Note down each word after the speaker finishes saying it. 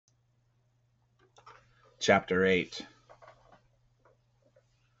Chapter 8.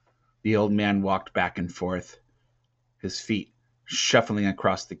 The old man walked back and forth, his feet shuffling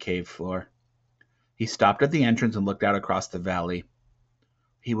across the cave floor. He stopped at the entrance and looked out across the valley.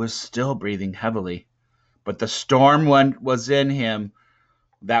 He was still breathing heavily, but the storm was in him.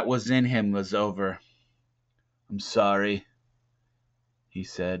 That was in him was over. "I'm sorry," he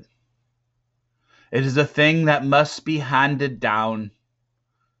said. "It is a thing that must be handed down.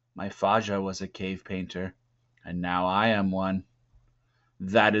 My Faja was a cave painter, and now I am one.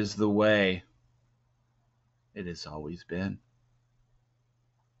 That is the way. It has always been.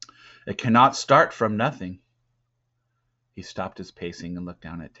 It cannot start from nothing." He stopped his pacing and looked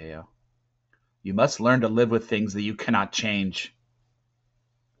down at Teo. "You must learn to live with things that you cannot change."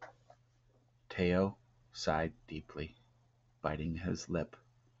 Teo sighed deeply, biting his lip,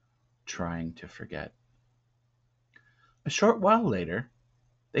 trying to forget. A short while later,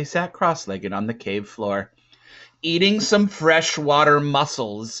 they sat cross-legged on the cave floor, eating some freshwater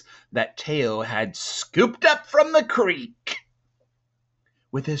mussels that Teo had scooped up from the creek.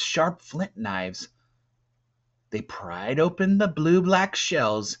 With his sharp flint knives, they pried open the blue-black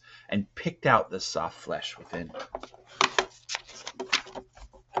shells and picked out the soft flesh within.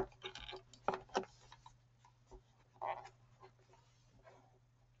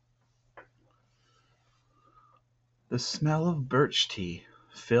 The smell of birch tea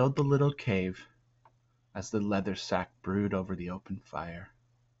filled the little cave as the leather sack brewed over the open fire.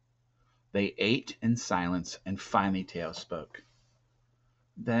 They ate in silence, and finally Teo spoke.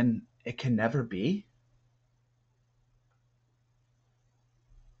 "Then it can never be?"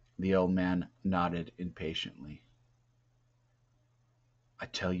 The old man nodded impatiently. "I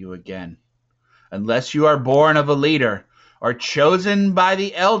tell you again, unless you are born of a leader or chosen by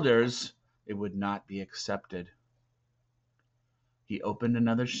the elders, it would not be accepted." He opened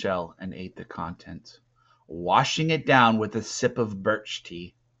another shell and ate the contents, washing it down with a sip of birch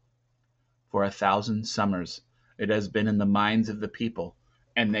tea. For 1,000 summers it has been in the minds of the people,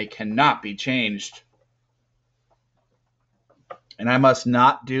 and they cannot be changed. And I must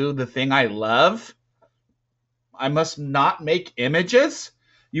not do the thing I love? I must not make images?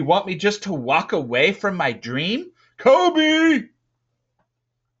 You want me just to walk away from my dream? Kobe!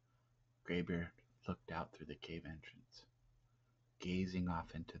 Graybeard looked out through the cave entrance, gazing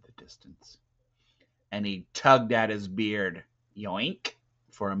off into the distance. And he tugged at his beard, yoink,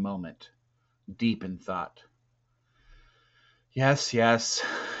 for a moment, deep in thought. Yes,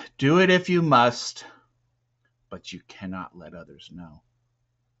 do it if you must, but you cannot let others know.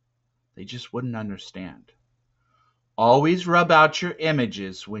 They just wouldn't understand. Always rub out your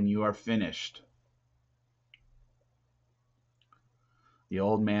images when you are finished. The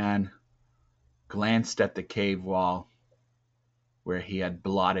old man glanced at the cave wall where he had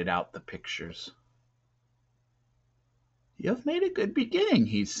blotted out the pictures. "You have made a good beginning,"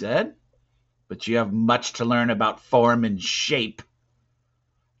 he said, "but you have much to learn about form and shape.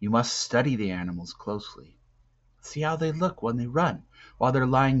 You must study the animals closely. See how they look when they run, while they're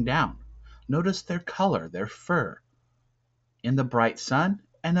lying down. Notice their color, their fur, in the bright sun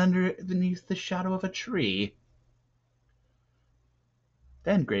and underneath the shadow of a tree."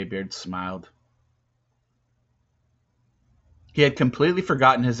 Then Graybeard smiled. He had completely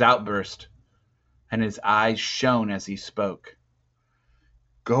forgotten his outburst, and his eyes shone as he spoke.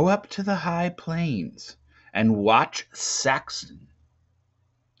 "Go up to the high plains and watch Saxon,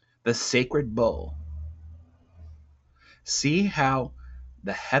 the sacred bull. See how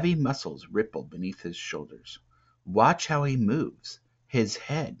the heavy muscles ripple beneath his shoulders. Watch how he moves his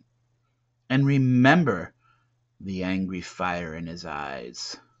head, and remember the angry fire in his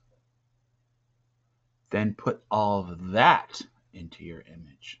eyes. Then put all of that into your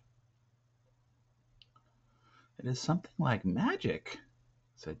image." "It is something like magic,"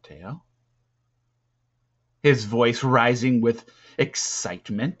 said Teo, his voice rising with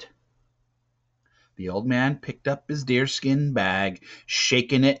excitement. The old man picked up his deerskin bag,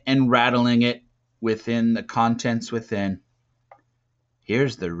 shaking it and rattling it within the contents within.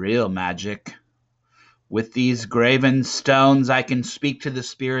 "Here's the real magic. With these graven stones I can speak to the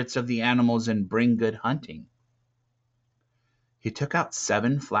spirits of the animals and bring good hunting." He took out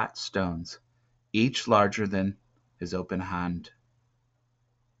 7 flat stones, each larger than his open hand,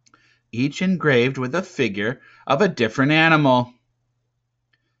 each engraved with a figure of a different animal.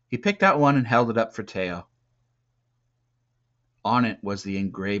 He picked out one and held it up for Teo. On it was the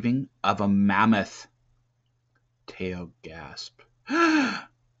engraving of a mammoth. Teo gasped.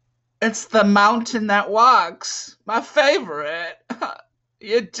 "It's the mountain that walks, my favorite.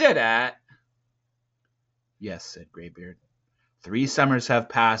 You did it." "Yes," said Graybeard. 3 summers have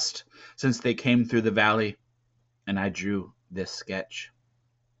passed since they came through the valley, and I drew this sketch.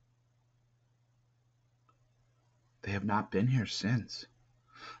 They have not been here since.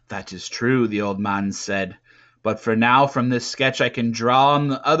 That is true, the old man said. But for now, from this sketch, I can draw on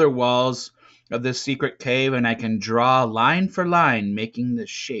the other walls of this secret cave, and I can draw line for line, making the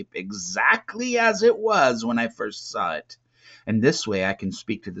shape exactly as it was when I first saw it. And this way I can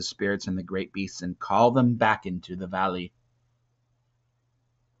speak to the spirits and the great beasts and call them back into the valley.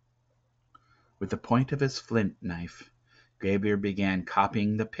 With the point of his flint knife, Greybeard began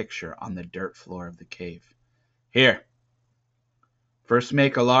copying the picture on the dirt floor of the cave. Here. First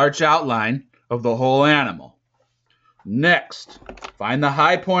make a large outline of the whole animal. Next, find the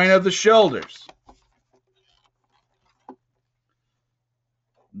high point of the shoulders.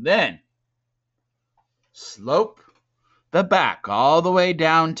 Then, slope the back all the way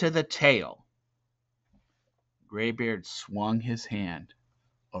down to the tail. Greybeard swung his hand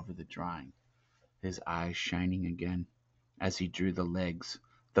over the drawing, his eyes shining again as he drew the legs,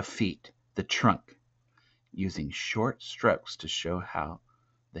 the feet, the trunk, using short strokes to show how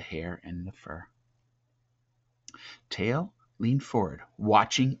the hair and the fur. Tail leaned forward,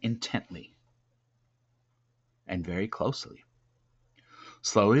 watching intently and very closely.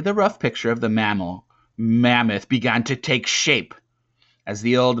 Slowly the rough picture of the mammoth began to take shape as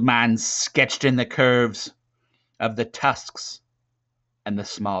the old man sketched in the curves of the tusks and the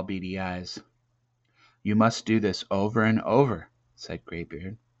small beady eyes. You must do this over and over, said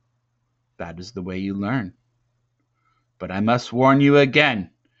Greybeard. That is the way you learn. But I must warn you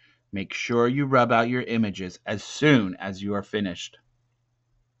again. Make sure you rub out your images as soon as you are finished.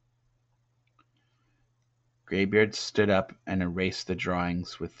 Greybeard stood up and erased the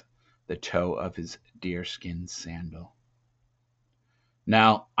drawings with the toe of his deerskin sandal.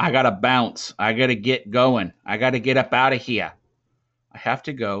 Now, I gotta bounce. I gotta get going. I gotta get up out of here. I have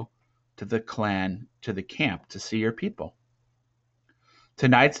to go to the camp to see your people.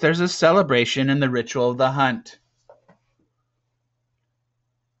 Tonight's there's a celebration in the ritual of the hunt.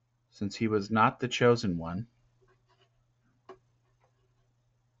 Since he was not the chosen one,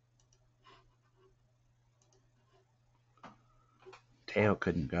 Teo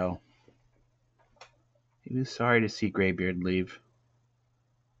couldn't go. He was sorry to see Greybeard leave.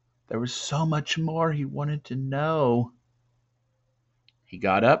 There was so much more he wanted to know. He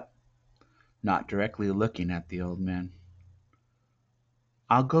got up, not directly looking at the old man.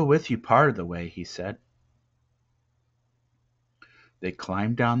 I'll go with you part of the way, he said. They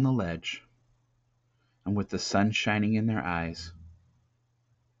climbed down the ledge, and with the sun shining in their eyes,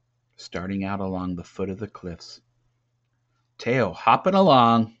 starting out along the foot of the cliffs, Teo hopping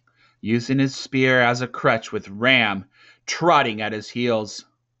along, using his spear as a crutch with Ram trotting at his heels.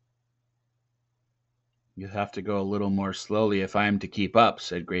 You'll have to go a little more slowly if I am to keep up,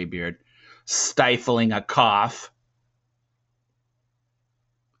 said Greybeard, stifling a cough.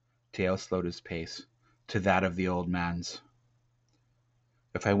 Teo slowed his pace to that of the old man's.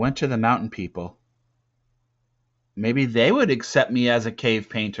 If I went to the mountain people, maybe they would accept me as a cave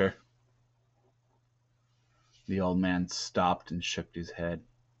painter. The old man stopped and shook his head.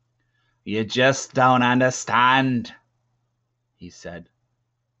 You just don't understand, he said.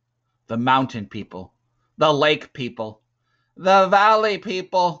 The mountain people, the lake people, the valley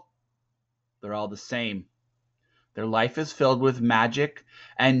people, they're all the same. Their life is filled with magic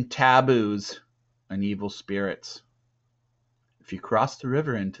and taboos and evil spirits. If you cross the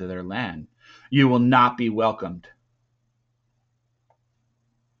river into their land, you will not be welcomed.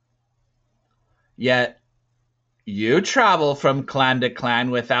 Yet, you travel from clan to clan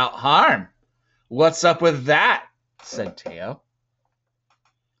without harm. What's up with that? Said Teo.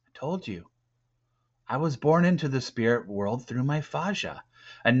 I told you. I was born into the spirit world through my Faja,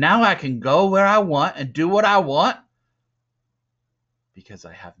 and now I can go where I want and do what I want because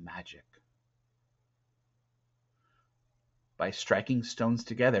I have magic. By striking stones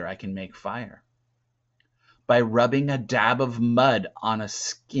together, I can make fire. By rubbing a dab of mud on a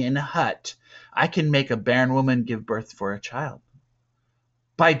skin hut, I can make a barren woman give birth for a child.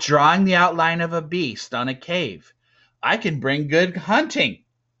 By drawing the outline of a beast on a cave, I can bring good hunting.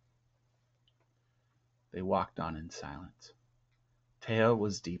 They walked on in silence. Teo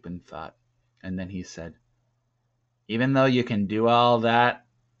was deep in thought, and then he said, even though you can do all that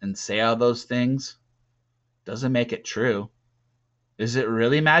and say all those things, doesn't make it true. Is it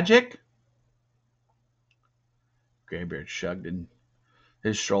really magic? Greybeard shrugged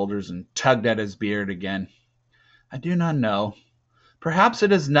his shoulders and tugged at his beard again. I do not know. Perhaps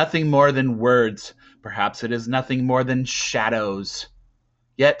it is nothing more than words. Perhaps it is nothing more than shadows.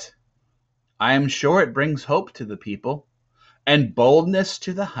 Yet, I am sure it brings hope to the people. and boldness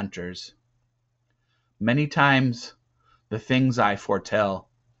to the hunters. Many times the things I foretell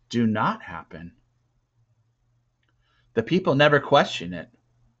do not happen. The people never question it.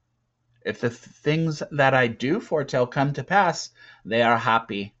 If the things that I do foretell come to pass, they are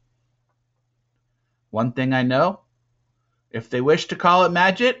happy. One thing I know, if they wish to call it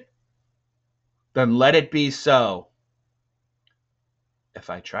magic, then let it be so. If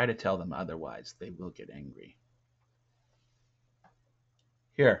I try to tell them otherwise, they will get angry.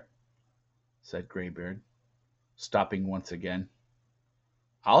 Here, said Graybeard, stopping once again.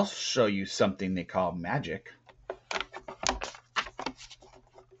 I'll show you something they call magic.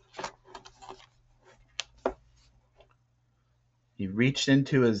 He reached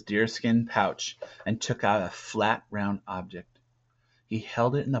into his deerskin pouch and took out a flat, round object. He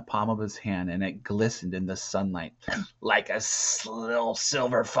held it in the palm of his hand, and it glistened in the sunlight like a little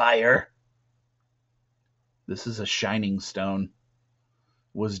silver fire. This is a shining stone.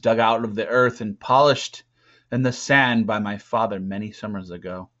 It was dug out of the earth and polished in the sand by my father many summers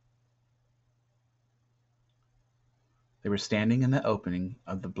ago. They were standing in the opening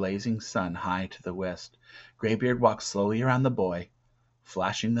of the blazing sun high to the west. Graybeard walked slowly around the boy,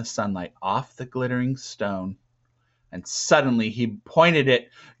 flashing the sunlight off the glittering stone, and suddenly he pointed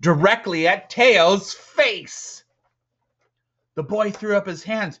it directly at Teo's face. The boy threw up his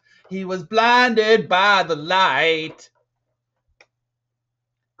hands. He was blinded by the light.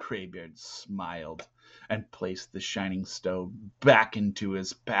 Graybeard smiled and placed the shining stone back into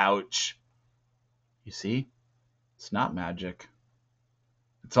his pouch. You see, it's not magic.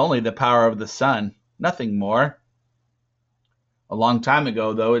 It's only the power of the sun, nothing more. A long time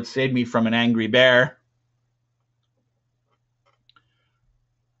ago, though, it saved me from an angry bear.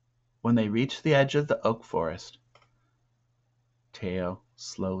 When they reached the edge of the oak forest, Teo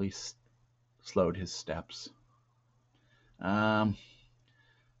slowly slowed his steps.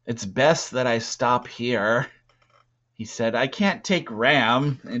 It's best that I stop here, he said. I can't take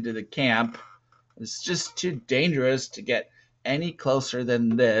Ram into the camp. It's just too dangerous to get any closer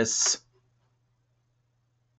than this.